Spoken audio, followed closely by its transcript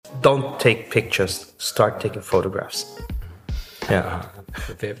don't take pictures, start taking photographs. Yeah.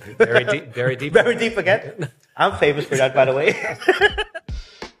 Very deep. Very deep. Very deep again. I'm famous for that, by the way.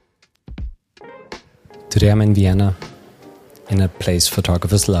 Today I'm in Vienna, in a place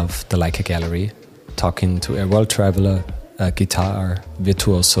photographers love, the Leica Galerie, talking to a world traveler, a guitar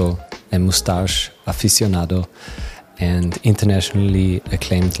virtuoso, a moustache aficionado, and internationally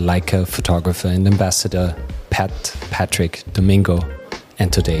acclaimed Leica photographer and ambassador, Patrick Domingo.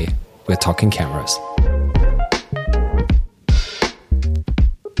 And today we're talking cameras.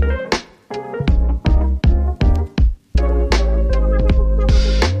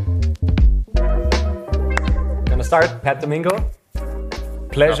 Gonna start, Pat Domingo.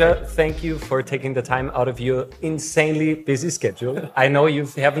 Pleasure. Okay. Thank you for taking the time out of your insanely busy schedule. I know you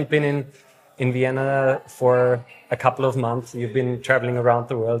haven't been in Vienna for a couple of months. You've been traveling around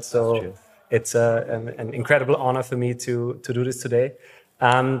the world, so it's an incredible honor for me to do this today.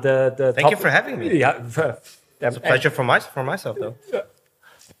 Thank you for having me. Yeah, it's a pleasure for myself, though.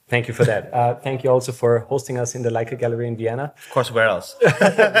 Thank you for that. Thank you also for hosting us in the Leica Gallery in Vienna. Of course, where else?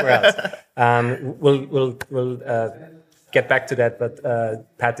 Where else? We'll get back to that, but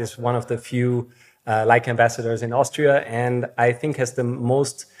Pat is one of the few Leica ambassadors in Austria, and I think has the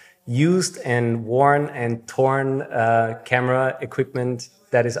most used and worn and torn camera equipment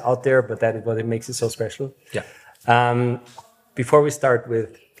that is out there, but that is what it makes it so special. Yeah. Before we start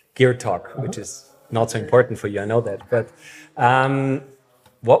with gear talk, which is not so important for you, I know that, but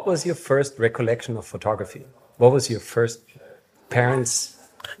what was your first recollection of photography? What was your first parents?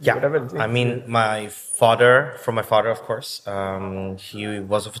 Yeah, I mean, my father, of course, he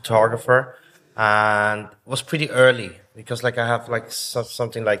was a photographer, and it was pretty early because I have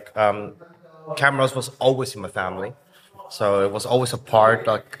something like cameras was always in my family. So it was always a part,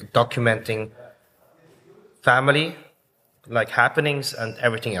 documenting family, happenings and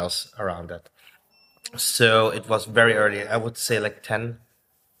everything else around that. So it was very early. I would say 10,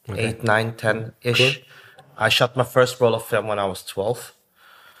 okay. 8, 9, 10-ish. Cool. I shot my first roll of film when I was 12.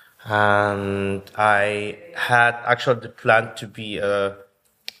 And I had actually the plan to be a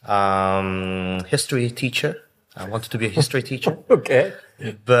history teacher. I wanted to be a history teacher. Okay.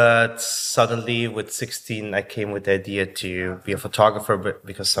 But suddenly, with 16, I came with the idea to be a photographer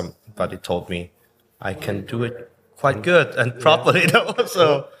because somebody told me I can do it quite good and properly. Yeah.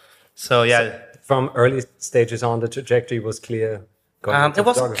 So yeah. From early stages on, the trajectory was clear. It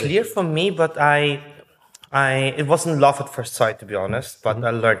wasn't clear for me, but it wasn't love at first sight, to be honest, but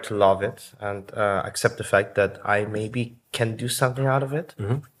I learned to love it and accept the fact that I maybe can do something out of it.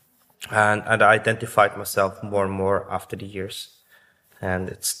 Mm-hmm. And I identified myself more and more after the years. And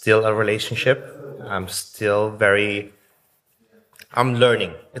it's still a relationship. I'm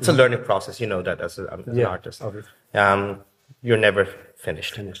learning. It's a learning process, you know that as an artist. Obviously. You're never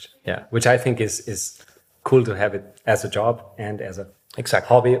finished. Yeah. Which I think is cool to have it as a job and as a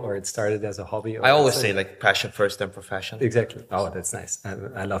hobby, or it started as a hobby. I always say passion first, then profession. Exactly. Oh, that's nice.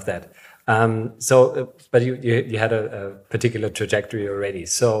 I love that. But you had a particular trajectory already.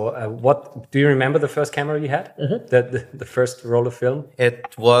 So what do you remember the first camera you had? Mm-hmm. The first roll of film?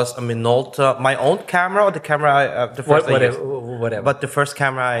 It was a Minolta, my own camera, or the camera the first whatever. But the first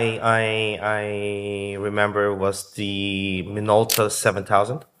camera I remember was the Minolta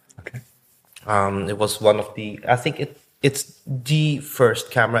 7000. Okay. It was one of the, I think it's the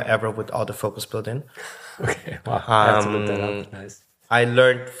first camera ever with autofocus built in. Okay, wow. I have to look that up. Nice. I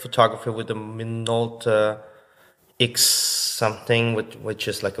learned photography with the Minolta X something, which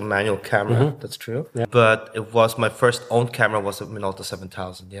is like a manual camera. Mm-hmm. That's true. Yeah. But it was my first own camera was a Minolta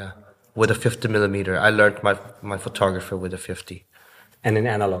 7000. Yeah, with a 50mm. I learned my photography with a 50. And in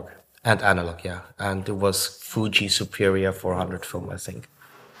analog. And analog, yeah. And it was Fuji Superior 400 film, I think,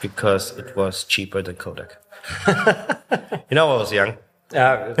 because it was cheaper than Kodak. I was young.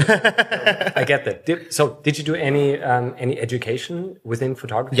 I get that. Did you do any education within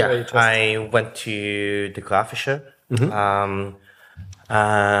photography? Yeah, I went to the Grafische. Mm-hmm.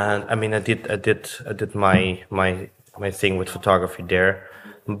 And I mean, I did my thing with photography there.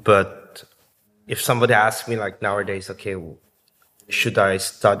 But if somebody asks me nowadays, okay, should I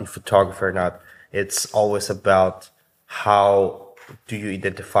study photography or not? It's always about how do you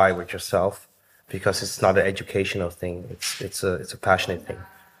identify with yourself. Because it's not an educational thing; it's a passionate thing.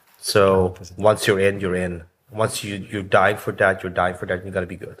 So 100%. Once you're in, you're in. Once you're dying for that, you're dying for that. And you got to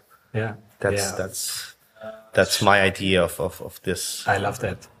be good. Yeah, that's my idea of this. I love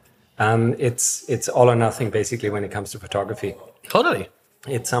that. It's all or nothing basically when it comes to photography. Totally.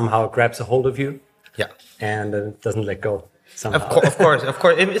 It somehow grabs a hold of you. Yeah. And it doesn't let go. Somehow. Of course.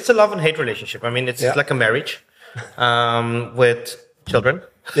 It's a love and hate relationship. I mean, it's like a marriage with children.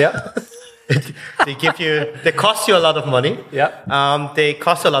 Yeah. They cost you a lot of money. Yeah. They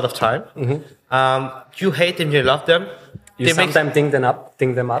cost a lot of time. You hate them, you love them. You sometimes ding them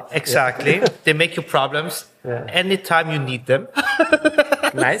up. Exactly. Yeah. They make you problems anytime you need them.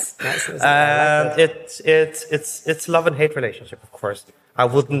 Nice. And it's love and hate relationship, of course. I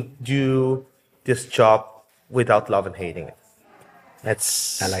wouldn't do this job without love and hating it.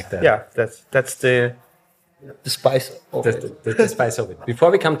 I like that. Yeah, that's the spice of it. The spice of it. Before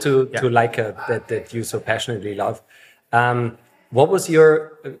we come to Leica that you so passionately love, what was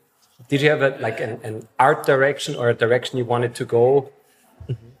your? Did you have an art direction or a direction you wanted to go?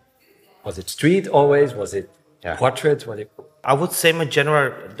 Was it street always? Was it portrait? I would say my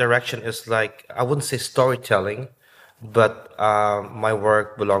general direction is I wouldn't say storytelling, but my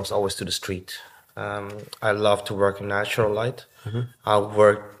work belongs always to the street. I love to work in natural light.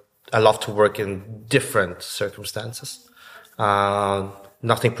 I love to work in different circumstances.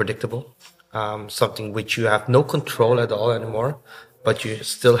 Nothing predictable. Something which you have no control at all anymore, but you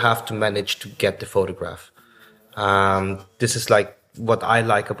still have to manage to get the photograph. This is what I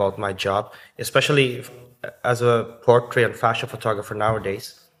like about my job, especially as a portrait and fashion photographer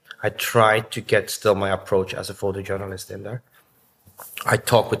nowadays. I try to get still my approach as a photojournalist in there. I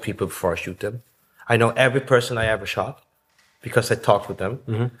talk with people before I shoot them. I know every person I ever shot because I talked with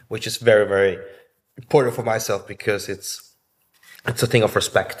them, which is very, very important for myself because it's a thing of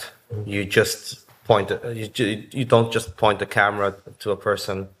respect. You just you don't just point the camera to a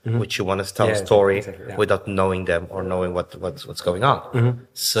person which you want to tell a story without knowing them or knowing what's going on.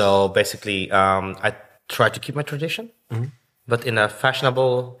 So basically, I try to keep my tradition, but in a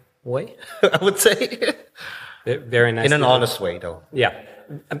fashionable way, I would say. Very nice. In an honest way, though. Yeah.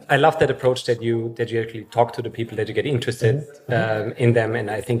 I love that approach that you actually talk to the people, that you get interested in them, and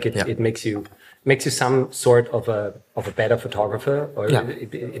I think it makes you some sort of a better photographer, or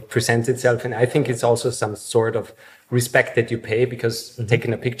it presents itself, and I think it's also some sort of respect that you pay because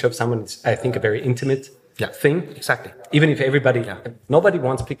taking a picture of someone is, I think, a very intimate thing. Exactly. Even if nobody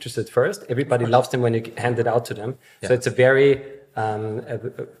wants pictures at first, everybody loves them when you hand it out to them. So it's a very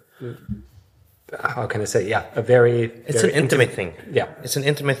how can I say? It's an intimate thing. Yeah. It's an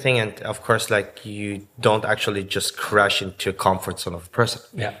intimate thing. And of course, you don't actually just crash into a comfort zone of a person.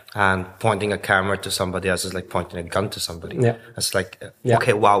 Yeah. And pointing a camera to somebody else is like pointing a gun to somebody. Yeah. It's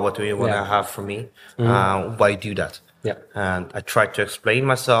okay, wow, what do you want to have for me? Why do that? Yeah. And I try to explain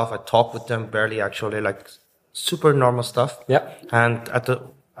myself. I talk with them barely, actually, super normal stuff. Yeah. And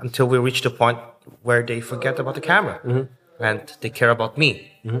until we reach the point where they forget about the camera and they care about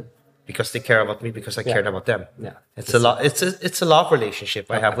me. Because they care about me, because I cared about them. Yeah, it's a love relationship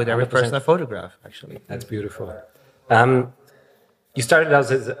I have with every 100%. Person I photograph. Actually, that's beautiful. You started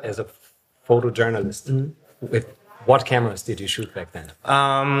out as a photojournalist. With what cameras did you shoot back then?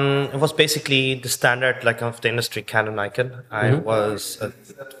 It was basically the standard, of the industry, Canon, Nikon. I was,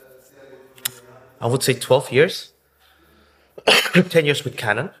 I would say, 12 years, 10 years with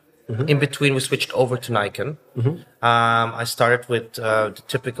Canon. In between, we switched over to Nikon. I started with the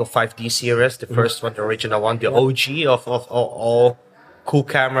typical 5D series, the first one, the original one, the OG of all cool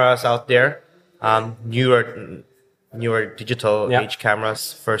cameras out there. Newer digital age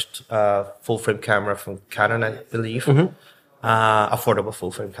cameras. First full frame camera from Canon, I believe. Affordable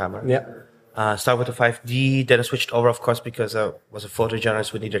full frame camera. Yeah. Started with the 5D, then I switched over, of course, because I was a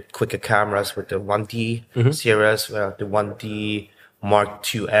photojournalist. We needed quicker cameras with the 1D series, the 1D. Mark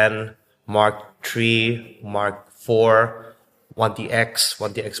IIN, Mark III, Mark IV, 1DX,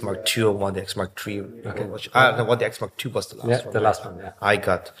 1DX Mark II, and 1DX Mark III. Okay. The 1DX Mark II was the last one. The last one, I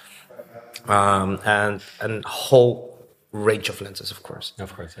got. And a whole range of lenses, of course.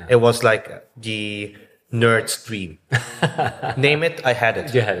 Of course, yeah. It was like the nerd's dream. Name it, I had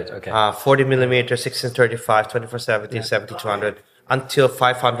it. You had it, okay. 40mm, 1635, 2470, 70-200. Until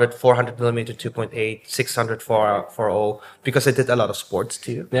 500, 400 millimeter 2.8, 600 4.0, because I did a lot of sports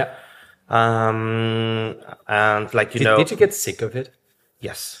too. Yeah. And did you get sick of it?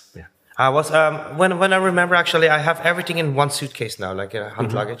 Yes. Yeah. I was when I remember, actually, I have everything in one suitcase now, like a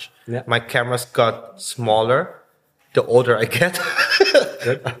hand luggage. Yeah. My cameras got smaller the older I get.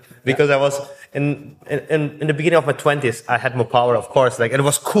 Because I was in the beginning of my 20s, I had more power, of course. It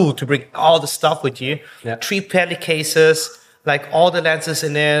was cool to bring all the stuff with you. Yeah. 3 Pelly cases. All the lenses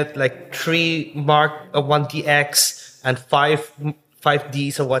in it, 3 Mark 1DX and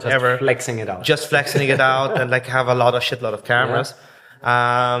 5Ds or whatever. Just flexing it out. And have a shitload of cameras.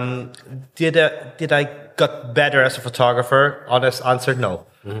 Yeah. Did I got better as a photographer? Honest answer, no.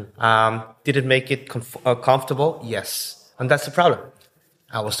 Did it make it comfortable? Yes. And that's the problem.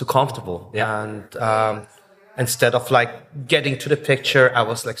 I was too comfortable. Yeah. And instead of like getting to the picture, I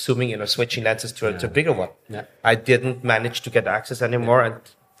was like zooming in or switching lenses to a bigger one. Yeah. I didn't manage to get access anymore and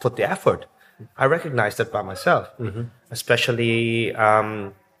put the effort. I recognized that by myself, especially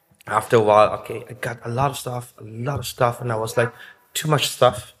after a while. Okay, I got a lot of stuff, and I was like too much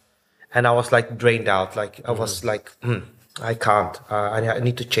stuff, and I was like drained out. Like I was like, I can't. I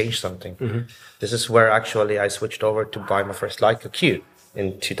need to change something. This is where actually I switched over to buy my first Leica Q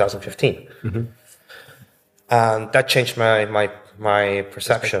in 2015. And that changed my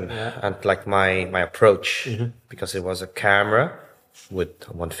perception and like my approach, because it was a camera with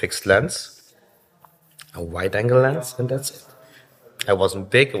one fixed lens, a wide angle lens, and that's it. I wasn't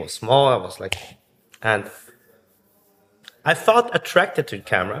big, it was small, I was like, and I felt attracted to the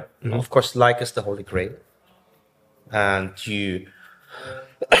camera. Of course, Leica is the holy grail. And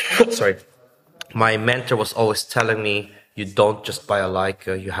sorry, my mentor was always telling me, you don't just buy a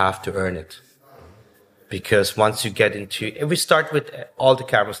Leica, you have to earn it. Because once you get into, if we start with all the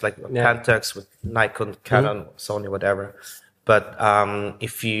cameras, like Pentax, with Nikon, Canon, Sony, whatever. But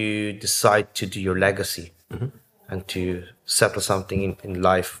if you decide to do your legacy and to settle something in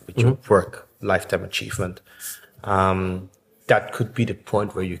life with your work, lifetime achievement, that could be the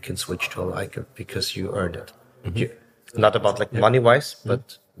point where you can switch to a Leica because you earned it. Not about like money-wise,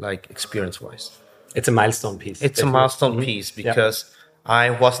 but like experience-wise. It's a milestone piece. It's a milestone piece because I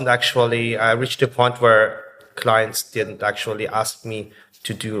reached a point where clients didn't actually ask me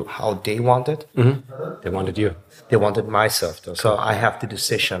to do how they wanted. They wanted you. They wanted myself though. So I have the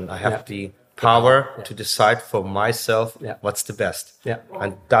decision. I have the power to decide for myself what's the best.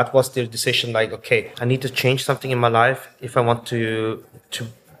 And that was the decision, like, okay, I need to change something in my life. If I want to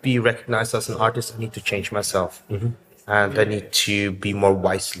be recognized as an artist, I need to change myself. And I need to be more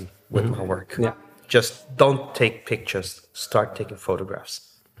wisely with my work. Just don't take pictures. Start taking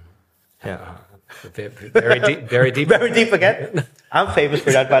photographs. Very deep. Very deep. Very deep again. I'm famous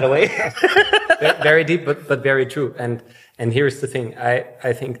for that, by the way. Very deep, but very true. And here's the thing.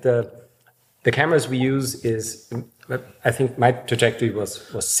 I think the cameras we use I think my trajectory was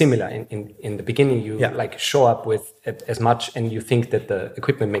similar. In the beginning, you like show up with as much, and you think that the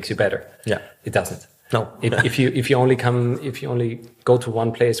equipment makes you better. It doesn't. No. If you only go to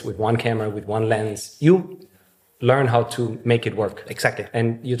one place with one camera, with one lens, you learn how to make it work. Exactly.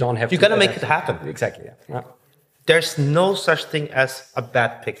 And you don't have you to... gotta make it happen. Exactly, yeah. There's no such thing as a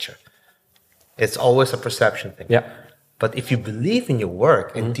bad picture. It's always a perception thing. But if you believe in your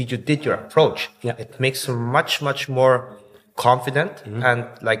work and you did your approach, it makes you much, much more confident and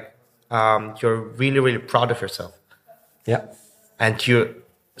like you're really, really proud of yourself. And you're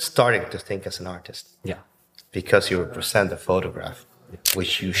starting to think as an artist. Because you represent a photograph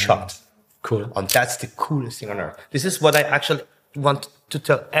which you shot. Cool. And that's the coolest thing on earth. This is what I actually want to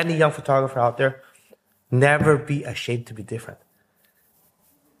tell any young photographer out there. Never be ashamed to be different.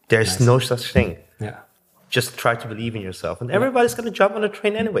 There's no such thing. Just try to believe in yourself. And everybody's going to jump on a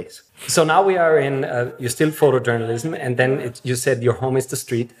train anyways. So now we are in, you're still photojournalism. And then you said your home is the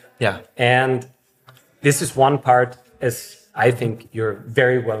street. And this is one part, as I think you're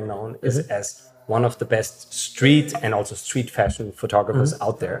very well known, as one of the best street and also street fashion photographers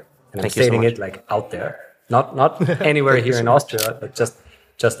out there. And I'm stating it like out there, not anywhere here in Austria, but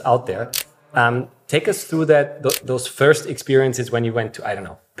just out there. Take us through those first experiences when you went to, I don't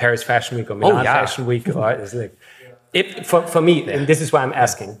know, Paris Fashion Week or Milan Fashion Week. Or it's like, for me, and this is why I'm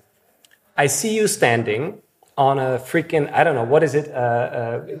asking, I see you standing on a freaking, I don't know, what is it?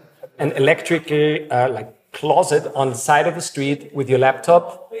 An electrical like closet on the side of the street with your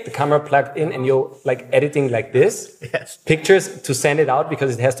laptop, the camera plugged in, and you're like editing like this pictures to send it out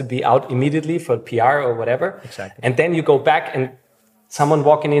because it has to be out immediately for PR or whatever. And then you go back and someone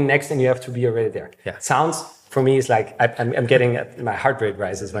walking in next and you have to be already there. Sounds for me is like I'm getting my heart rate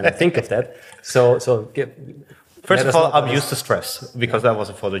rises when I think of that. First of all, I'm used to stress because I was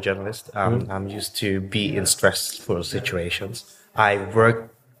a photojournalist. I'm used to be in stressful situations. I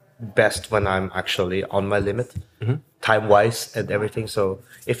work best when I'm actually on my limit, time-wise and everything. So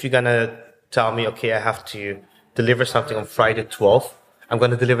if you're gonna tell me, okay, I have to deliver something on Friday 12th, I'm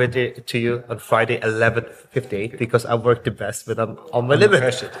gonna deliver it to you on Friday 11:58 because I work the best when I'm on my limit.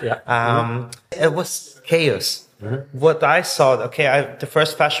 It was chaos. What I saw, the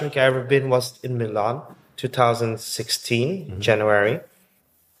first fashion week I ever been was in Milan, 2016, January.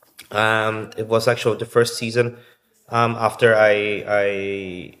 It was actually the first season after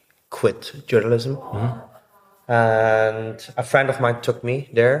I quit journalism. And a friend of mine took me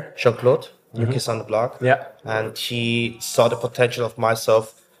there, Jean-Claude, new kids on the block. And he saw the potential of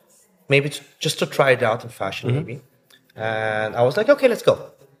myself, maybe just to try it out in fashion, maybe. And I was like, okay, let's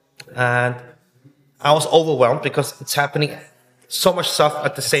go. And I was overwhelmed because it's happening so much stuff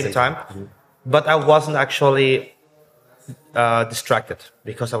at the same time. But I wasn't actually distracted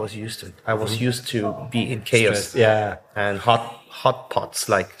because I was used to it. I was used to be in chaos. Stress. And hot pots,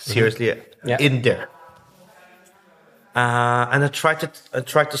 like seriously in there. And I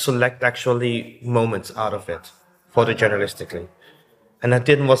tried to select actually moments out of it, photojournalistically. And I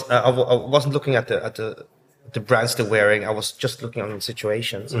wasn't looking at the brands they're wearing. I was just looking on the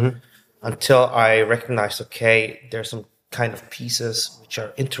situations until I recognized, okay, there's some kind of pieces which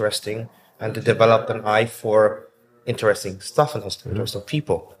are interesting, and to develop an eye for interesting stuff and interesting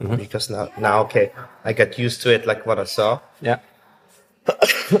people. Because now, okay, I got used to it, like what I saw. Yeah.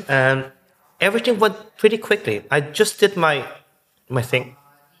 And everything went pretty quickly. I just did my thing.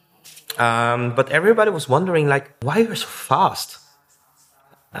 But everybody was wondering, like, why you're so fast?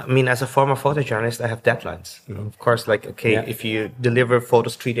 I mean, as a former photojournalist, I have deadlines. Of course, like, okay, if you deliver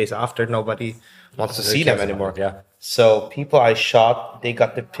photos 3 days after, nobody wants to see them anymore. Yeah. So people I shot, they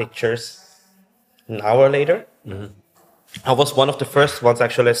got the pictures an hour later. I was one of the first ones,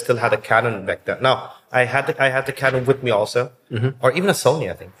 actually. I still had a Canon back then. No, I had the Canon with me also, or even a Sony,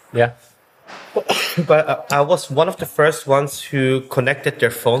 I think. Yeah. But I was one of the first ones who connected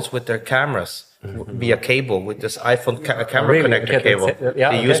their phones with their cameras via cable, with this iPhone camera connector cable. The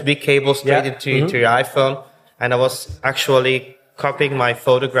USB cable straight into your iPhone. And I was actually copying my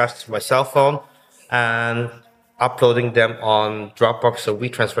photographs to my cell phone and uploading them on Dropbox or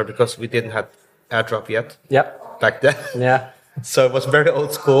WeTransfer, because we didn't have AirDrop yet back then. Yeah. So it was very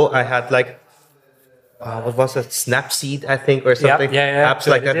old school. I had like, what was it? Snapseed, I think, or something. Apps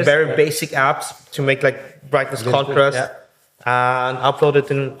like that, very basic apps to make like brightness, contrast, and upload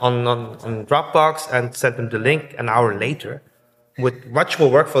it on Dropbox and send them the link an hour later, with much more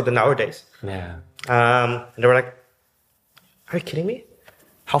workflow than nowadays. Yeah. And they were like, "Are you kidding me?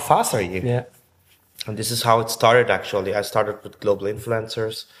 How fast are you?" Yeah. And this is how it started. Actually, I started with global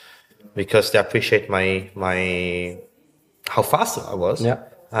influencers because they appreciate my how fast I was. Yeah.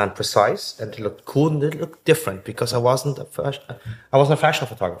 And precise, and it looked cool, and it looked different because I wasn't a fashion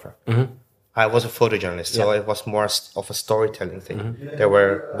photographer. I was a photojournalist, so it was more of a storytelling thing. They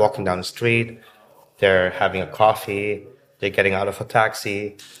were walking down the street, they're having a coffee, they're getting out of a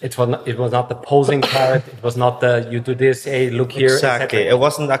taxi. It was not the posing part. It was not the you do this, hey, look here. Exactly. It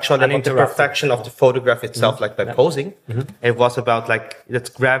wasn't actually about the perfection of the photograph itself, like by posing. It was about like, let's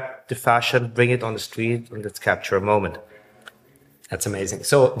grab the fashion, bring it on the street, and let's capture a moment. That's amazing.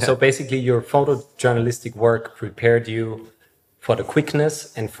 So basically your photojournalistic work prepared you for the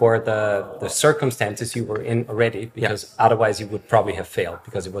quickness and for the circumstances you were in already, because otherwise you would probably have failed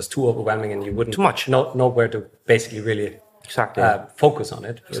because it was too overwhelming and you wouldn't too much know where to basically really focus on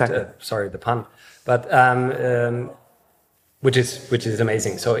it. Exactly. Sorry, the pun. But which is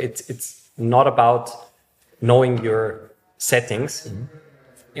amazing. So it's not about knowing your settings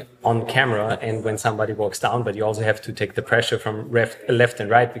on camera and when somebody walks down, but you also have to take the pressure from left and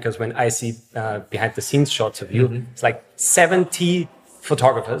right, because when I see behind the scenes shots of you, it's like 70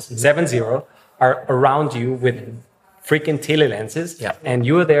 photographers, 70, are around you with freaking tele lenses, and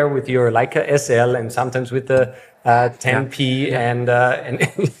you're there with your Leica SL and sometimes with the 10p and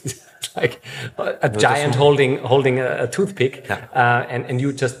like a giant holding a toothpick, and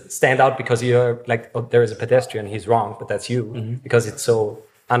you just stand out because you're like, oh, there is a pedestrian, he's wrong, but that's you, because it's so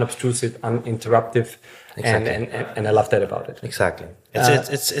unobtrusive, uninterruptive, and I love that about it. Exactly.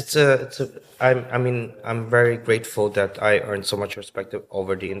 I'm very grateful that I earned so much respect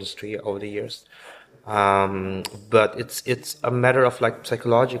over the industry over the years. But it's a matter of like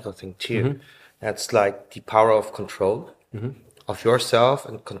psychological thing too. It's like the power of control of yourself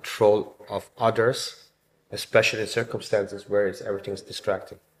and control of others, especially in circumstances where everything's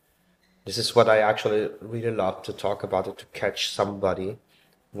distracting. This is what I actually really love to talk about, it, to catch somebody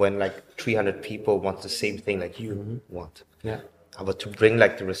when like 300 people want the same thing like you want. But to bring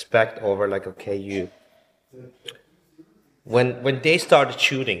like the respect over, like, okay, when they started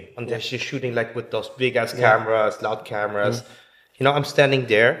shooting, and they're shooting like with those big ass cameras, loud cameras, I'm standing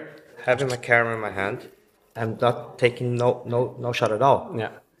there having my camera in my hand. I'm not taking no shot at all.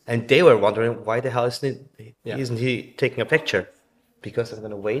 And they were wondering, why the hell isn't he taking a picture? Because I'm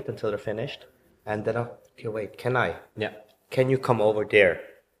gonna wait until they're finished, and then can you come over there?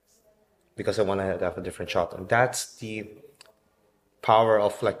 Because I want to have a different shot. And that's the power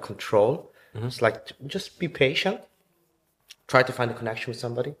of like control. It's like, just be patient, try to find a connection with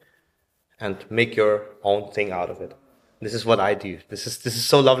somebody, and make your own thing out of it. This is what I do. This is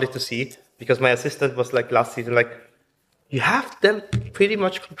so lovely to see, because my assistant was like last season, like, you have them pretty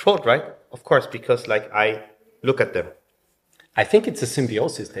much controlled, right? Of course, because like I look at them. I think it's a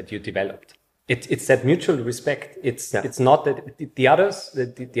symbiosis that you developed. it's that mutual respect. It's not that the others,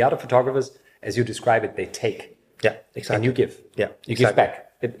 the other photographers, as you describe it, they take. Yeah, exactly. And you give. Yeah, you exactly. give back.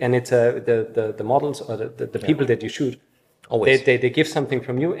 And it's the models or the people that you shoot. Always. They give something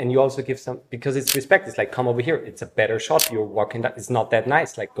from you, and you also give some, because it's respect. It's like, come over here. It's a better shot. You're walking that. It's not that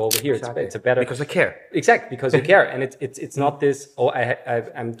nice. Like, go over here. Exactly. It's a better. Because I care. Exactly, because you care. And it's not this,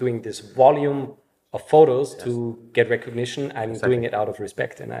 I'm doing this volume of photos to get recognition. I'm doing it out of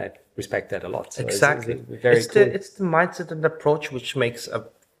respect, and I respect that a lot. So Exactly. It's very cool. It's the mindset and approach which makes a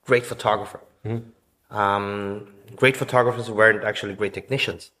great photographer. Great photographers weren't actually great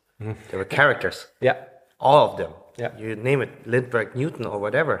technicians. They were characters. Yeah. All of them. Yeah. You name it, Lindbergh, Newton, or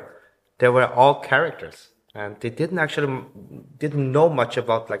whatever. They were all characters, and they didn't know much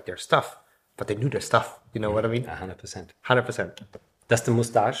about like their stuff, but they knew their stuff. You know what I mean? 100%. 100%. Does the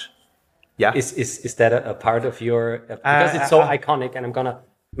moustache? Yeah. Is that a part of your? Because it's so iconic, and I'm gonna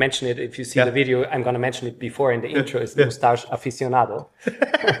mention it if you see the video. I'm gonna mention it before in the intro. It's moustache aficionado.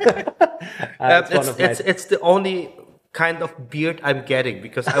 It's the only kind of beard I'm getting,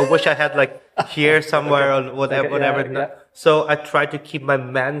 because I wish I had like here somewhere or whatever. Yeah. So I try to keep my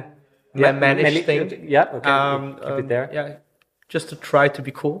manish thing. Yeah, okay. Keep it there. Yeah, just to try to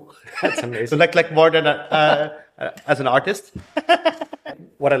be cool. That's amazing. So like more than as an artist.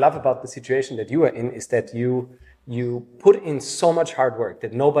 What I love about the situation that you are in is that you put in so much hard work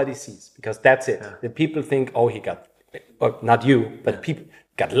that nobody sees, because that's it. The people think, oh, he got, or not you, but people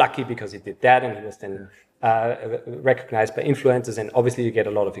got lucky because he did that, and he was then recognized by influencers, and obviously you get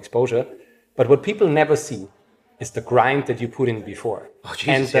a lot of exposure. But what people never see is the grind that you put in before. Oh,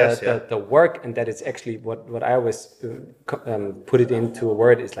 Jesus, and the work, and that is actually what I always put it into a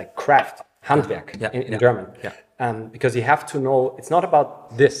word is like craft, Handwerk in German. Yeah. Because you have to know, it's not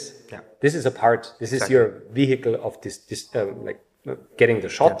about this. Yeah. This is a part, this is your vehicle of this getting the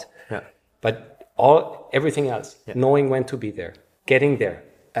shot. Yeah. But everything else, knowing when to be there, getting there,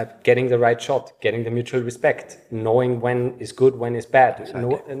 getting the right shot, getting the mutual respect, knowing when is good, when is bad,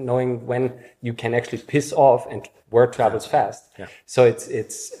 knowing when you can actually piss off, and word travels fast. Yeah. So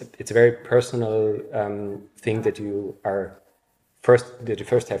it's a very personal thing that you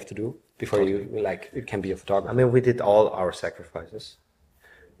first have to do before you it can be a photographer. I mean, we did all our sacrifices.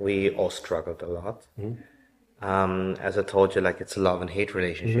 We all struggled a lot. As I told you, like, it's a love and hate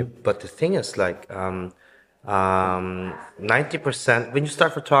relationship. But the thing is, like, 90% when you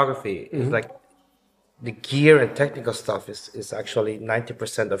start photography is like the gear and technical stuff is actually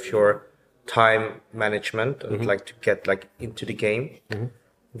 90% of your time management and like to get like into the game.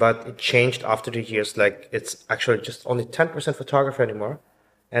 But it changed after the years. Like, it's actually just only 10% photography anymore,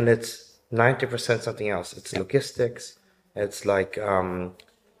 and it's 90% something else. It's logistics. It's like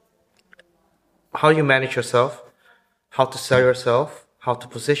how you manage yourself, how to sell yourself, how to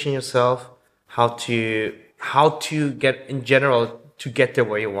position yourself, how to get in general to get there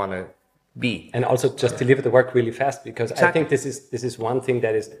where you want to be, and also just deliver the work really fast, because I think this is one thing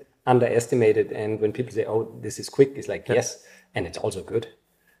that is underestimated. And when people say, "Oh, this is quick," it's like yes, and it's also good.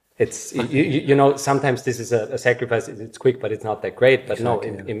 It's you know, sometimes this is a sacrifice. It's quick, but it's not that great. But no,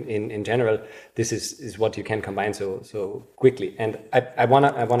 in general, this is what you can combine so quickly. And I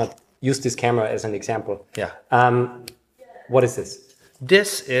wanna use this camera as an example. Yeah. What is this?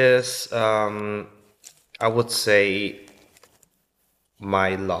 This is I would say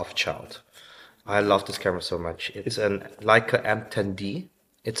my love child. I love this camera so much. It's an Leica M10D.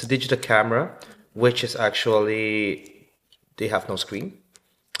 It's a digital camera, which is actually, they have no screen.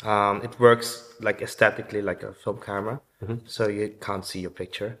 It works like aesthetically like a film camera, so you can't see your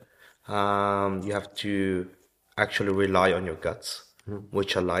picture. You have to actually rely on your guts,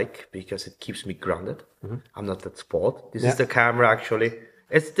 which I like because it keeps me grounded. I'm not that spoiled. This is the camera actually.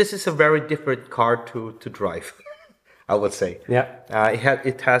 This is a very different car to drive, I would say. Yeah.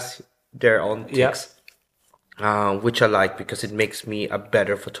 It has their own ticks, which I like because it makes me a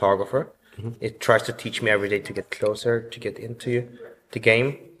better photographer. It tries to teach me every day to get closer, to get into the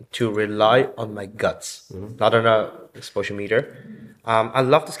game, to rely on my guts, not on a exposure meter. I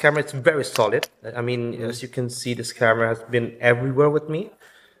love this camera. It's very solid. I mean, as you can see, this camera has been everywhere with me.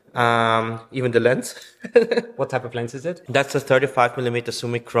 Even the lens. What type of lens is it? That's a 35mm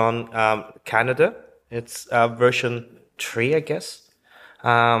Summicron Canada. It's version 3, I guess.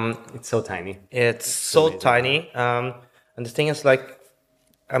 It's so tiny. It's so tiny. And the thing is, like,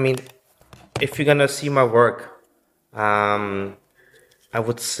 I mean, if you're gonna see my work, I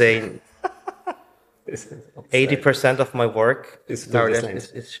would say 80% of my work is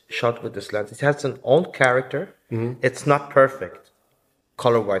shot with this lens. It has its own character. It's not perfect,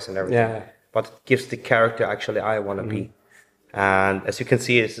 color-wise and everything, but it gives the character actually I want to be. And as you can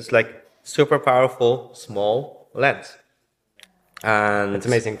see, it's just like super powerful, small lens. And It's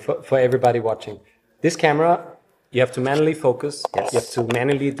amazing for everybody watching. This camera, you have to manually focus. Yes. You have to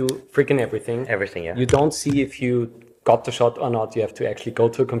manually do freaking everything. Everything, yeah. You don't see if you got the shot or not. You have to actually go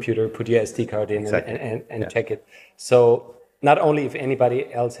to a computer, put your SD card in, Exactly. and check it. So not only if anybody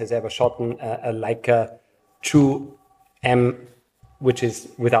else has ever shot a Leica True M, which is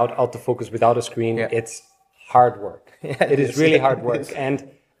without autofocus, without a screen, it's hard work. It is really hard work. And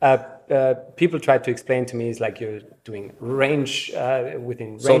people try to explain to me is like you're doing range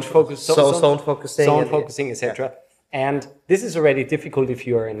within range focus, zone focusing, etc. And this is already difficult if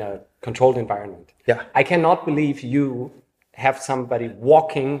you are in a controlled environment. Yeah. I cannot believe you have somebody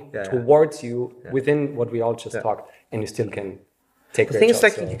walking towards you within what we all just talked, and you still can take. The thing is,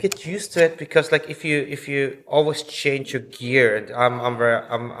 like, you get used to it because, like, if you always change your gear, and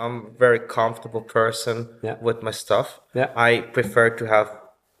I'm very comfortable person with my stuff. Yeah. I prefer to have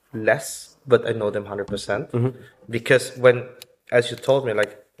less, but I know them 100%. Because when, as you told me,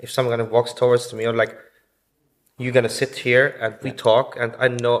 like, if someone walks towards me, or like, you're gonna sit here and we talk, and I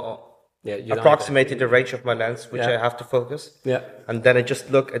know approximately the range of my lens, which I have to focus. Yeah. And then I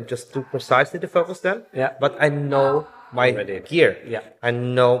just look and just do precisely the focus then. Yeah. But I know my gear. Yeah. I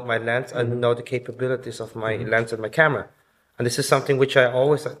know my lens. I know the capabilities of my lens and my camera. And this is something which I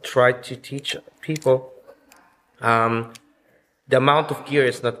always try to teach people. The amount of gear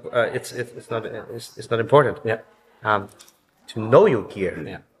is not it's not important. Yeah. To know your gear.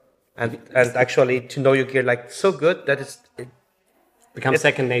 Yeah. And actually to know your gear like so good that it becomes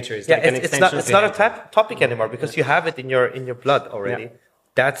second nature. It's like an extension. It's not a topic anymore because you have it in your blood already. Yeah.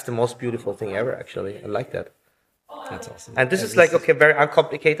 That's the most beautiful thing ever. Actually, I like that. That's awesome. And this is like very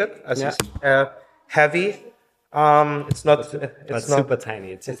uncomplicated. As you see, heavy. It's not super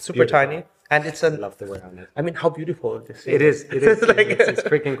tiny. It's super tiny, and it's I love the way on it. I mean, how beautiful it is. It is. It's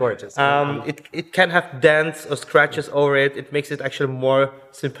freaking gorgeous. It can have dents or scratches over it. It makes it actually more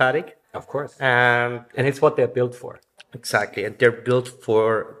sympathetic. Of course. And it's what they're built for. Exactly, and they're built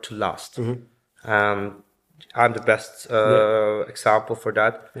to last. I'm the best example for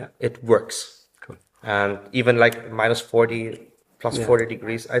that. Yeah. It works. Cool. And even like minus 40, plus 40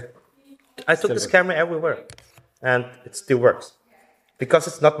 degrees, I took this camera everywhere, and it still works because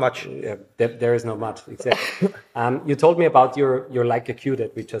it's not much. Yeah, there is not much. Exactly. You told me about your Leica Q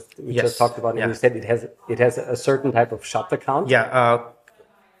that we just talked about, and you said it has a certain type of shutter count. Yeah,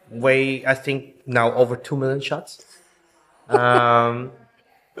 I think now over 2 million shots.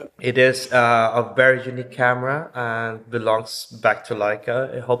 It is a very unique camera and belongs back to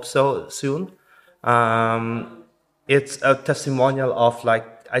Leica. I hope so soon. It's a testimonial of like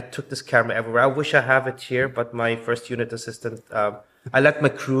I took this camera everywhere. I wish I have it here, but my first unit assistant, I let my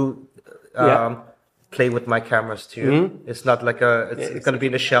crew play with my cameras too. It's not like it's going to be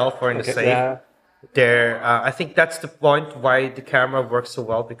in a shelf or in a safe. Yeah. I think that's the point why the camera works so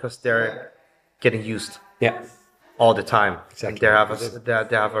well, because they're getting used. Yeah. All the time. Exactly.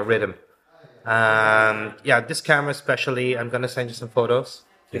 They have a rhythm. This camera especially, I'm gonna send you some photos.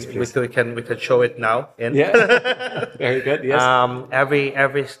 Yes, we can show it now. Yeah. Very good. Yes.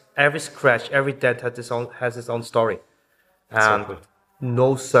 Every scratch, every dent has its own story.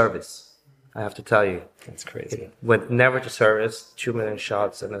 No service. I have to tell you. That's crazy. It went never to service. 2 million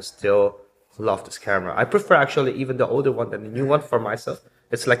shots, and I still love this camera. I prefer actually even the older one than the new one for myself.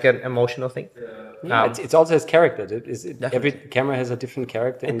 It's like an emotional thing. It also has character. Every camera has a different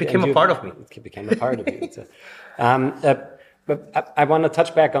character. It became a part of me. It became a part of you. But I want to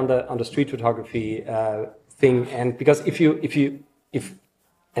touch back on the street photography thing, and because if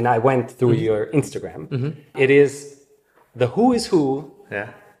and I went through your Instagram, it is the who is who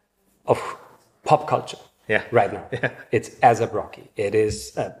of pop culture. Yeah. Right now. Yeah. It's Azab Rocky. It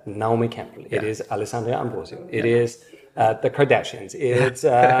is Naomi Campbell. It is Alessandra Ambrosio. It is the Kardashians. It's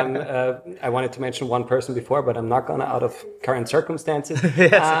I wanted to mention one person before, but I'm not gonna out of current circumstances.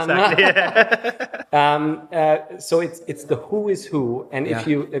 Yes, exactly. So it's the who is who, and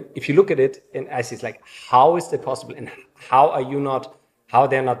if you look at it, and I see it's like, how is that possible, and how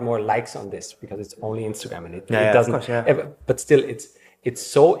there are not more likes on this, because it's only Instagram and it doesn't. Of course, but still, it's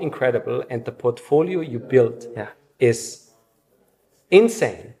so incredible, and the portfolio you built is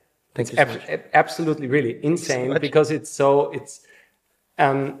insane. It's absolutely really insane, because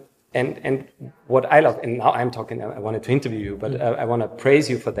and what I love, and now I'm talking, I wanted to interview you, but I want to praise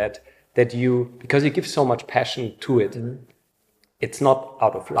you for that because you give so much passion to it. It's not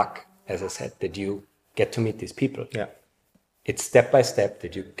out of luck, as I said, that you get to meet these people. Yeah. It's step by step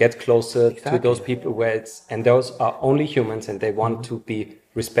that you get closer to those people and those are only humans, and they want to be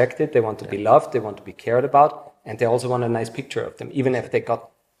respected, they want to be loved, they want to be cared about, and they also want a nice picture of them, even if they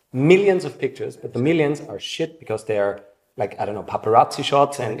got millions of pictures, but the millions are shit because they are like, I don't know, paparazzi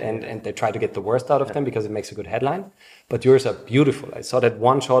shots and they try to get the worst out of them because it makes a good headline. But yours are beautiful. I saw that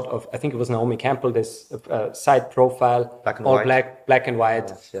one shot of, I think it was Naomi Campbell, this side profile, Black and all white. black and white,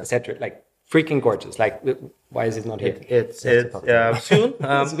 Yes, yes. etc. Like freaking gorgeous. Like, why is it not here? It's soon.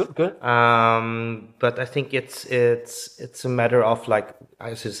 It's good. But I think it's a matter of like,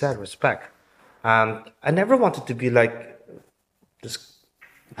 as you said, respect. I never wanted to be like this,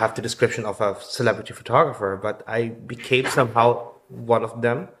 have the description of a celebrity photographer, but I became somehow one of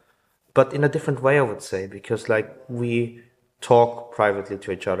them, but in a different way, I would say, because like we talk privately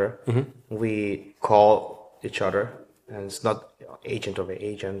to each other, we call each other, and it's not agent over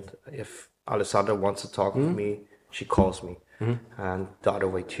agent. If Alessandra wants to talk with me, she calls me, and the other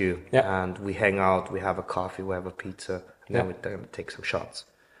way too. Yeah. And we hang out, we have a coffee, we have a pizza, and then we take some shots.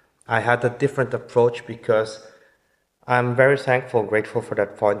 I had a different approach because I'm very thankful, grateful for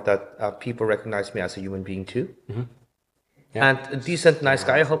that point that people recognize me as a human being too. Yeah. And a decent, nice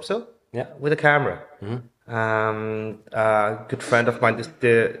guy, I hope so, Yeah. with a camera. A good friend of mine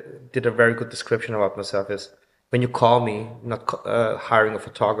did a very good description about myself is, when you call me, not hiring a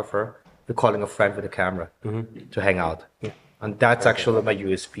photographer, you're calling a friend with a camera to hang out. Yeah. And that's actually my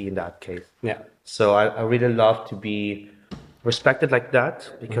USP in that case. Yeah. So I really love to be respected like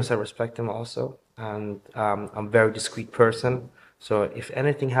that because I respect them also. And I'm a very discreet person. So if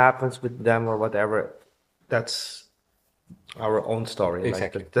anything happens with them or whatever, that's our own story.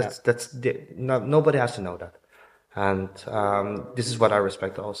 Exactly. Like, nobody has to know that. And this is what I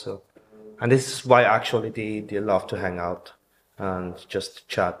respect also. And this is why actually they love to hang out and just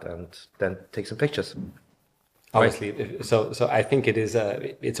chat and then take some pictures. Obviously, so I think it's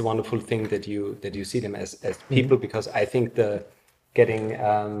a wonderful thing that you see them as people, because I think getting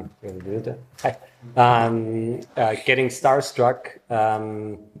starstruck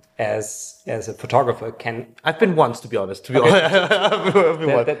as a photographer can. I've been once, to be honest.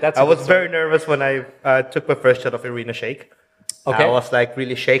 I was very nervous when I took my first shot of Irina Shayk. Okay. I was like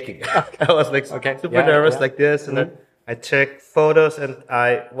really shaking. I was like super nervous like this, and then I checked photos, and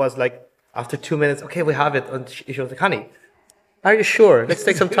I was like, after 2 minutes, okay, we have it. And she was like, honey, are you sure? Let's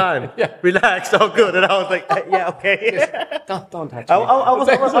take some time. Relax, all good. And I was like, yeah, okay. Don't touch me. I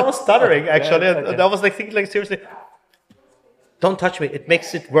was stuttering actually, and I was like thinking like seriously, don't touch me. It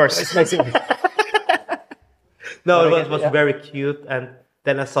makes it worse. No, it was very cute, and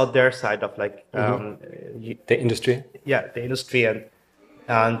then I saw their side of like the industry. Yeah, the industry,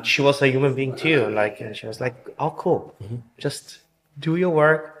 and she was a human being too. And she was like, oh, cool. Just do your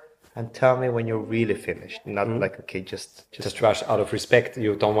work. And tell me when you're really finished. Not like, okay, just rush out of respect.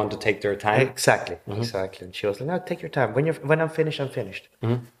 You don't want to take their time. Exactly. And she was like, no, take your time. When I'm finished, I'm finished.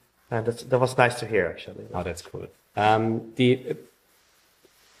 And that was nice to hear, actually. Oh, that's cool. I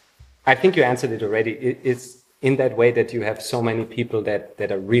think you answered it already. It's in that way that you have so many people that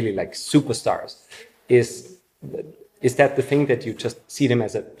are really like superstars. Is that the thing, that you just see them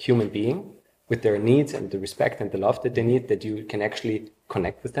as a human being with their needs and the respect and the love that they need, that you can actually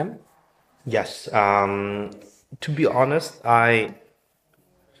connect with them? Yes. To be honest, I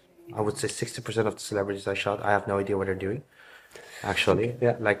would say 60% of the celebrities I shot, I have no idea what they're doing. Actually,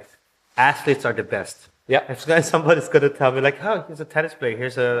 like athletes are the best. Yeah. If somebody's gonna tell me like, oh, here's a tennis player,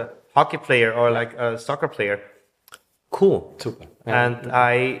 here's a hockey player, or like a soccer player, cool, super. And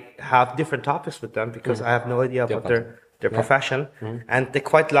I have different topics with them because I have no idea about their profession, and they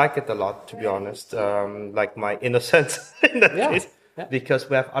quite like it a lot, to be honest. Like my innocence in that case, because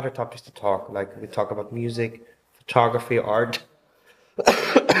we have other topics to talk. Like we talk about music, photography, art,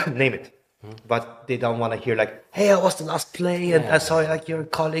 name it. But they don't want to hear like, hey, I was the last play, and I saw like your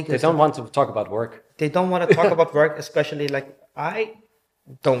colleague. They don't want to talk about work. They don't want to talk about work, especially like I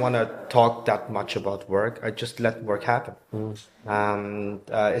don't want to talk that much about work. I just let work happen.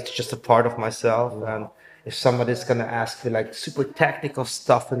 It's just a part of myself, and if somebody's gonna ask me like super technical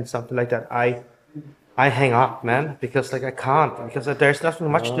stuff and something like that, I hang up, man, because like I can't, because there's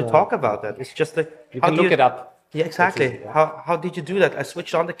nothing much to talk about. That it's just like you can look it up. Yeah, exactly. How did you do that? I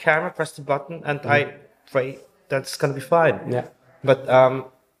switched on the camera, pressed the button, and I pray that's gonna be fine. Yeah. But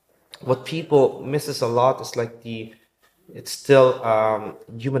what people misses a lot is like it's still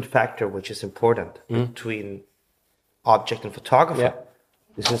human factor, which is important between object and photography. Yeah.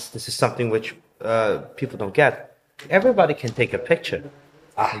 This is something which people don't get. Everybody can take a picture.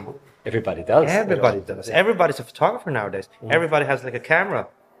 Everybody does. Everybody does. Everybody's a photographer nowadays. Everybody has like a camera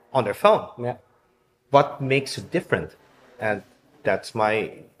on their phone. Yeah. What makes you different? And that's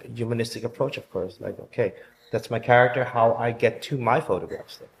my humanistic approach, of course. Like, okay, that's my character, how I get to my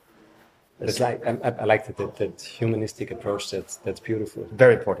photographs. It's like I like that humanistic approach. That's beautiful.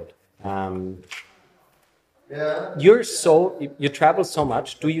 Very important. You travel so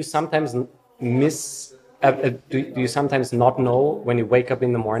much. Do you sometimes miss? Do you sometimes not know when you wake up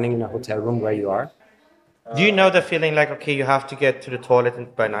in the morning in a hotel room where you are? Do you know the feeling like, okay, you have to get to the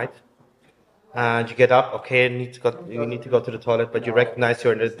toilet by night, and you get up, okay, you need to go to the toilet, but you recognize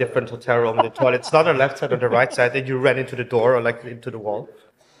you're in a different hotel room. The toilet's not on the left side or the right side, and you ran into the door or like into the wall.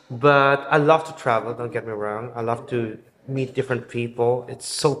 But I love to travel. Don't get me wrong. I love to meet different people. It's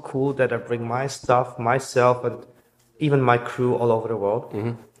so cool that I bring my stuff, myself, and even my crew all over the world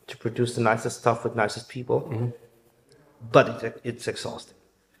to produce the nicest stuff with nicest people. But it's exhausting.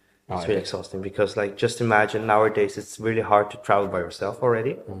 It's really exhausting because, like, just imagine nowadays it's really hard to travel by yourself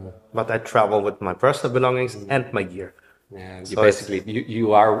already. But I travel with my personal belongings and my gear. Yeah, So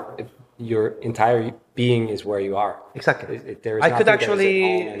you are your entire being is where you are. Exactly. There is I could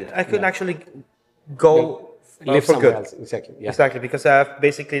actually go live for somewhere good. else. Exactly. Yeah. Exactly, because I have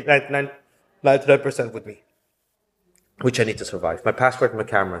basically 99% with me, which I need to survive. My passport and my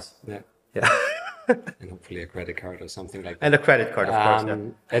cameras. Yeah. Yeah. And hopefully a credit card or something like that. And a credit card, of course.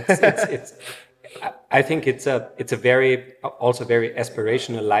 Yeah. I think it's a very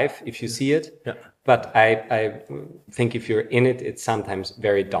aspirational life if you see it. Yeah. But I think if you're in it, it's sometimes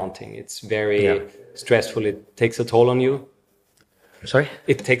very daunting. It's very stressful. It takes a toll on you. Sorry?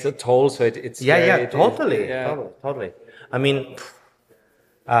 It takes a toll, so it's totally. I mean,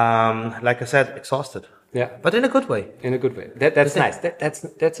 like I said, exhausted. Yeah, but in a good way. In a good way. That's nice. That's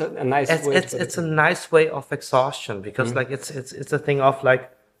a nice way. It's a nice way of exhaustion because like it's a thing of like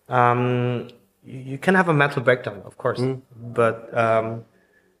you can have a mental breakdown, of course, but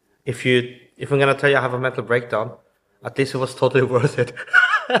if I'm gonna tell you I have a mental breakdown, at least it was totally worth it.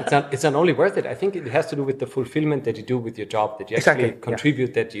 It's not only worth it. I think it has to do with the fulfillment that you do with your job, that you actually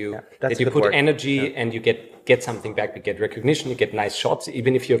contribute, that you put energy and you get something back. You get recognition, you get nice shots,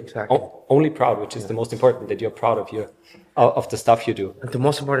 even if you're only proud, which is the most important, that you're proud of the stuff you do. And the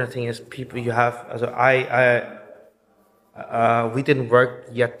most important thing is people you have. We didn't work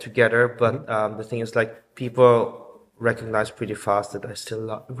yet together, but the thing is like people recognize pretty fast that I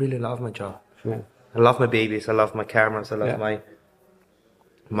still really love my job. Yeah. I love my babies. I love my cameras. I love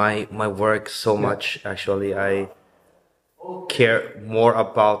my work so much. Actually, I care more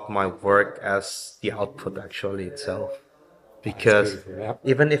about my work as the output actually itself. Because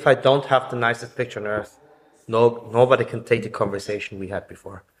even if I don't have the nicest picture on earth, nobody can take the conversation we had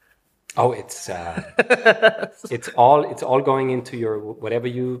before. Oh, it's all going into your whatever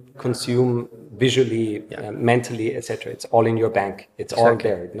you consume visually, mentally, etc. It's all in your bank. It's all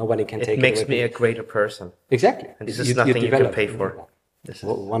there. Nobody can take it. It makes me a greater person. Exactly. And this is nothing you can pay for. This is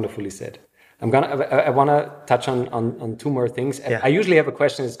wonderfully said. I want to touch on two more things. I usually have a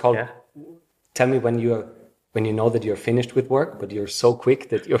question. It's called, tell me when you know that you're finished with work, but you're so quick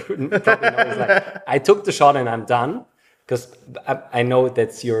that you're probably not like, I took the shot and I'm done. Because I know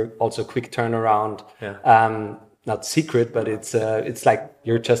that's your also quick turnaround. Yeah. Not secret, but it's like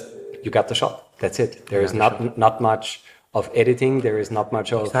you got the shot. That's it. There is not much of editing. There is not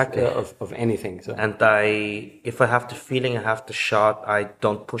much of anything. So. And if I have the feeling I have the shot, I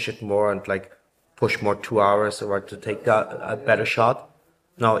don't push it more and like push more 2 hours or to take a better shot.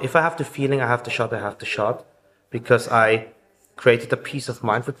 No, if I have the feeling I have the shot, I have the shot, because I created a peace of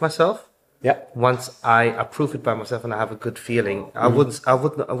mind with myself. Yeah. Once I approve it by myself and I have a good feeling, I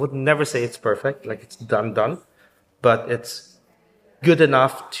would never say it's perfect, like it's done, but it's good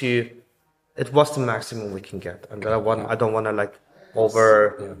enough to. It was the maximum we can get, and I don't want to like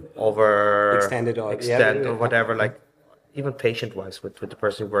over extend or whatever, like even patient wise with the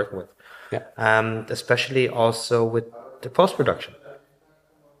person you're working with. Yeah. Especially also with the post production.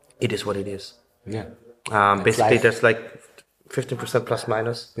 It is what it is. Yeah. Basically, there's like 15% plus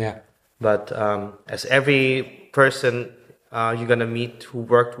minus. Yeah. But as every person you're gonna meet who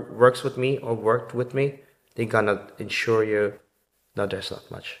works with me or worked with me, they're gonna ensure you. No, there's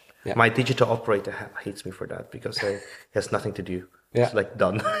not much. Yeah. My digital operator hates me for that because he has nothing to do. Yeah. It's like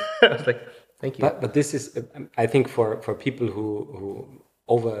done. I was like, thank you. But this is, I think, for people who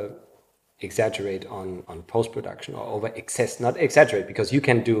over exaggerate on post production or not exaggerate, because you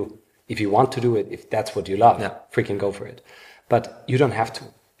can do, if you want to do it, if that's what you love, freaking go for it. But you don't have to.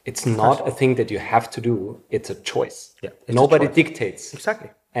 It's not a thing that you have to do. It's a choice. Yeah, nobody dictates. Exactly.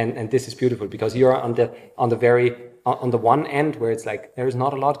 And this is beautiful because you're on the one end where it's like there is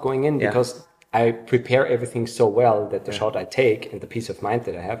not a lot going in because I prepare everything so well that the shot I take and the peace of mind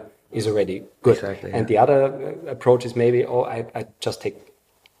that I have is already good. Exactly, and the other approach is maybe I just take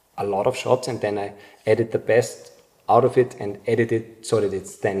a lot of shots and then I edit the best out of it and edit it so that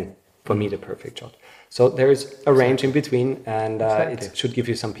it's then for me the perfect shot. So there is a range in between, and Exactly. it should give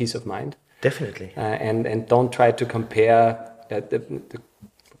you some peace of mind. Definitely. And don't try to compare the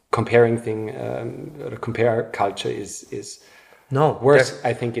comparing thing. The compare culture is No, worse.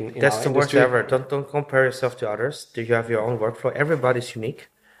 I think in that's our the worst industry. ever. Don't compare yourself to others. Do you have your own workflow? Everybody's unique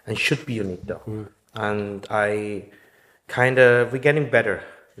and should be unique though. And I kind of we're getting better.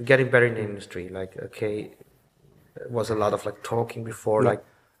 We're getting better in the industry. Like okay, there was a lot of like talking before, like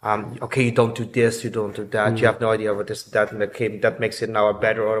okay, you don't do this, you don't do that. You have no idea what this that and okay, that makes it now a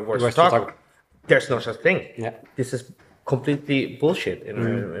better or a worse Worse talk. photographer. There's no such thing. Yeah. This is completely bullshit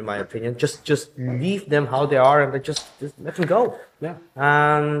in my opinion. Just leave them how they are and just let them go. Yeah.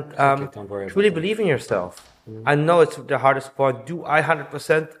 And Don't worry truly about believe in yourself. I know it's the hardest part. Do I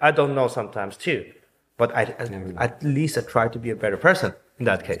 100%? I don't know sometimes too, but at least I try to be a better person in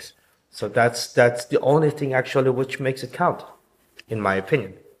that case. So that's the only thing actually which makes it count, in my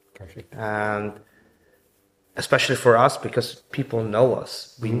opinion. Perfect. And especially for us, because people know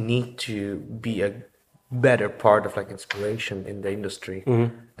us, we need to be a better part of like inspiration in the industry.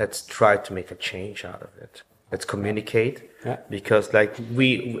 Let's try to make a change out of it. Let's communicate, because like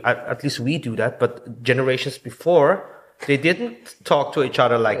we at least we do that, but generations before they didn't talk to each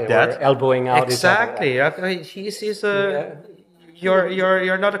other like They that. were elbowing out Exactly. He's a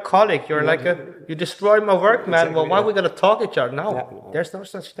you're not a colleague. You're like you destroy my work, man. Exactly, Well, why are we gonna talk each other? No, No. there's no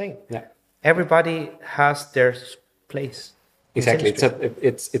such thing. Yeah. Everybody has their place. in this Exactly. industry.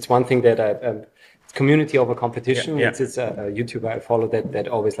 It's one thing that it's community over competition. Yeah. It's a YouTuber I follow that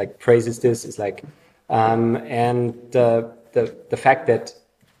always like praises this. It's like and the fact that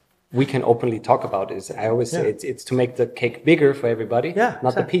we can openly talk about it. I always say it's to make the cake bigger for everybody. Yeah,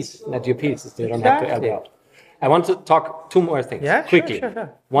 not the exactly. piece, not your piece. They don't have to Exactly. elbow out. I want to talk two more things quickly.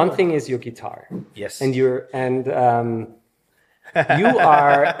 Sure. One thing is your guitar. Yes. And you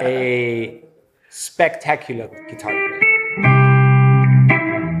are a spectacular guitar player.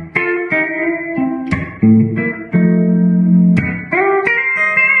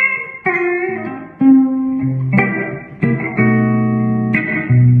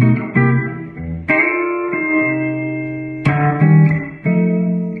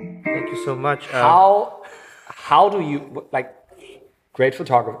 Thank you so much. How do you like great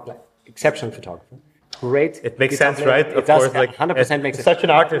photographer, like exceptional photographer, great? It makes guitar sense, player. right? It Of does. course, like 100% makes sense. such an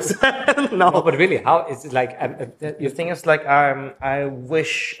artist. No, but really, how is it like? The thing is, like, I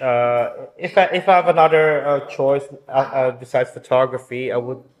wish if I have another choice besides photography, I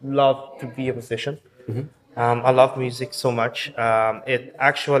would love to be a musician. I love music so much. It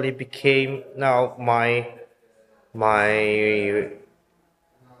actually became now my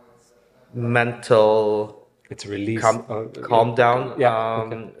mental It's a release. calm down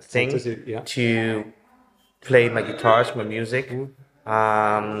thing Fantasy, yeah. to play my guitars, my music,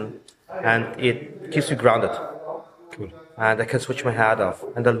 and it keeps me grounded. Cool. And I can switch my hat off,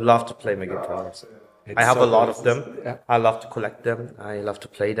 and I love to play my guitars. I have so a lot of nice. them. Yeah. I love to collect them. I love to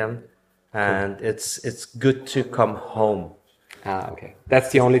play them, and it's good to come home. Okay. That's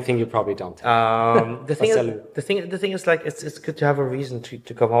the only thing you probably don't have. The thing is, Marcelo. the thing is like it's good to have a reason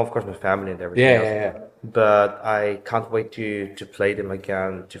to come home. Of course, my family and everything else. Yeah. But I can't wait to play them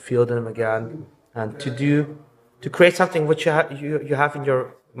again, to feel them again, and to create something which you have in your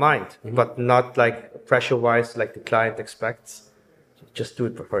mind, but not like pressure wise, like the client expects. Just do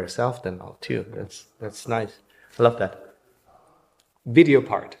it for yourself, then all too. That's nice. I love that. Video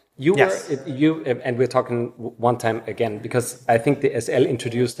part. Yes. And we're talking one time again because I think the SL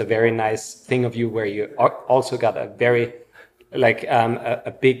introduced a very nice thing of you where you also got a very like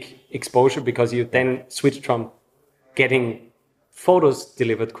a big exposure because you then switched from getting photos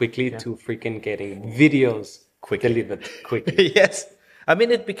delivered quickly to freaking getting videos delivered quickly. Yes. I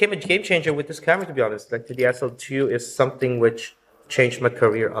mean, it became a game changer with this camera, to be honest. Like the DSL2 is something which changed my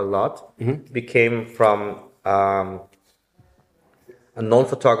career a lot. Became from a known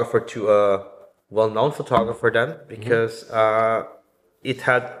photographer to a well-known photographer then, because it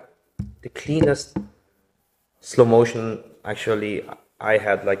had the cleanest slow motion actually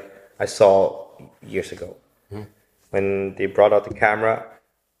I saw years ago. When they brought out the camera,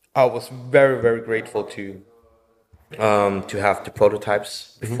 I was very, very grateful to have the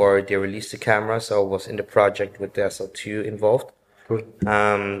prototypes before they released the camera. So I was in the project with the SL2 involved. Cool.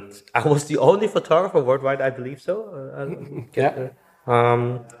 I was the only photographer worldwide, I believe so.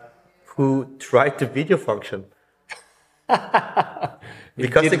 Who tried the video function.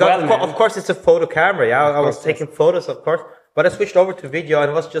 Because they got, of course, it's a photo camera. Yeah, I was taking photos, of course, but I switched over to video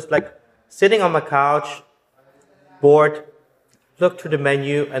and was just like sitting on my couch, bored, looked through the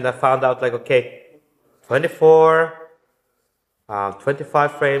menu, and I found out like, okay, 24,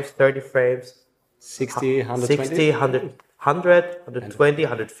 25 frames, 30 frames, 60, 120? 60, 120,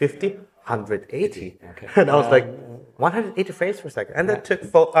 150, 180. Okay. And I was like, 180 frames per second. And then took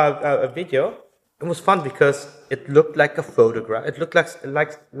a video. It was fun because it looked like a photograph. It looked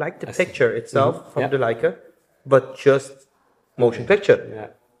like the picture itself from the Leica, but just motion picture. Yeah.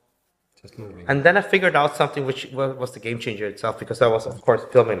 Just moving. And then I figured out something which was the game changer itself, because I was, of course,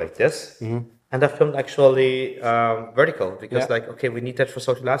 filming like this. And I filmed actually vertical because okay, we need that for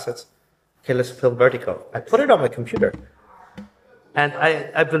social assets. Okay, let's film vertical. I put it on my computer. And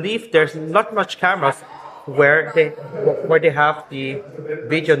I believe there's not much cameras where they have the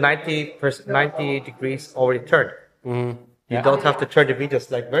video 90 degrees already turned. You don't have to turn the videos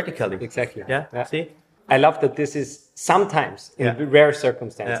like vertically. Exactly. Yeah. See? I love that this is sometimes, in rare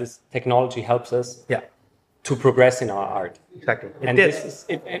circumstances, technology helps us to progress in our art. Exactly.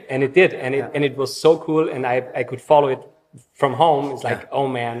 It did. And it was so cool. And I could follow it from home. It's like, oh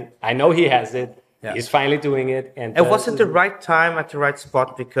man, I know he has it. Yeah. He's finally doing it. And it wasn't the right time at the right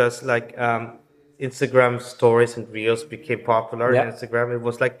spot, because Instagram stories and reels became popular on Instagram. It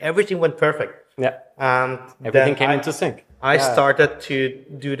was like everything went perfect. Yeah. And everything came into sync. I started to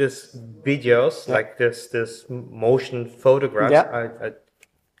do this videos, like this motion photographs. I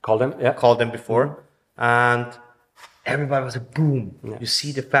called them before. And everybody was like, boom. You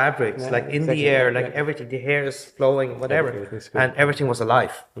see the fabrics in the air, everything, the hair is flowing, whatever. And everything was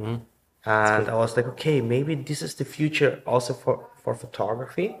alive. And I was like, okay, maybe this is the future also for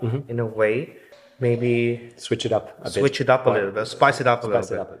photography in a way. Maybe switch it up a little bit, spice it up a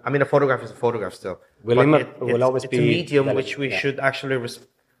little bit. I mean, a photograph is a photograph still. Will always be a medium which we should actually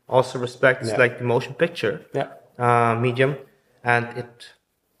also respect. It's like the motion picture medium, and it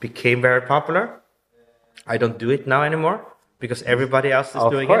became very popular. I don't do it now anymore because everybody else is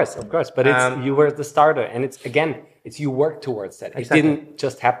doing it. Of course, but you were the starter, and it's you work towards that. Exactly. It didn't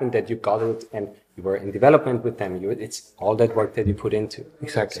just happen that you got it and you were in development with them. It's all that work that you put into.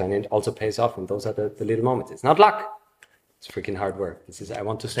 Exactly. And it also pays off, and those are the little moments. It's not luck. It's freaking hard work. I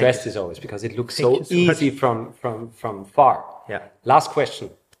want to stress this always because it looks so easy from far. Yeah. Last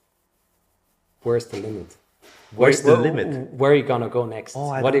question. Where's the limit? Where's the limit? Where are you gonna go next?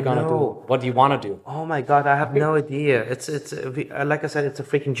 What are you gonna do? What do you wanna do? Oh my God, I have no idea. It's like I said, it's a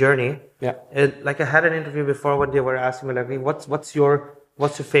freaking journey. Yeah. Like I had an interview before when they were asking me like, what's your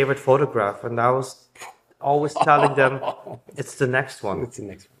favorite photograph? And I was always telling them it's the next one. It's the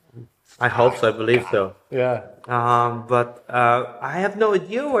next one. I hope so. I believe so. Yeah. But I have no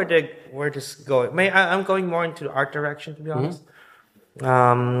idea where this is going. I'm going more into the art direction, to be honest.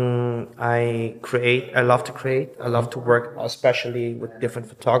 I love to create. I love to work, especially with different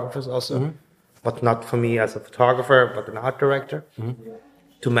photographers also, but not for me as a photographer, but an art director,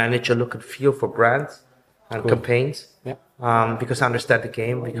 to manage a look and feel for brands and campaigns. Yeah. Because I understand the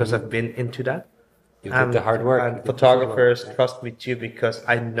game, because I've been into that. You did the hard work. And photographers trust me too, because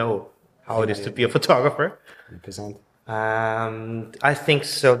I know how it is to be a photographer. 100%. I think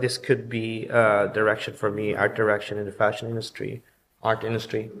so. This could be a direction for me, art direction in the fashion industry. Art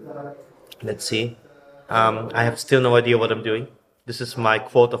industry. Let's see. I have still no idea what I'm doing. This is my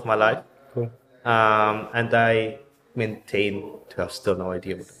quote of my life. Cool. And I maintain to have still no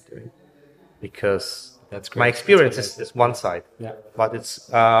idea what I'm doing. Because my experience is one side. Yeah. But it's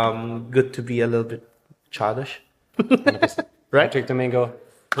good to be a little bit childish. Right? Patrick Domingo.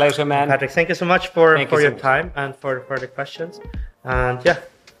 Pleasure, man. Patrick, thank you so much for your time and for the questions. And yeah.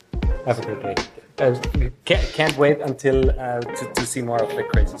 Have a great day. Can't wait until to see more of the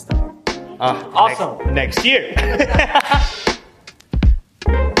crazy stuff. Awesome. Next year.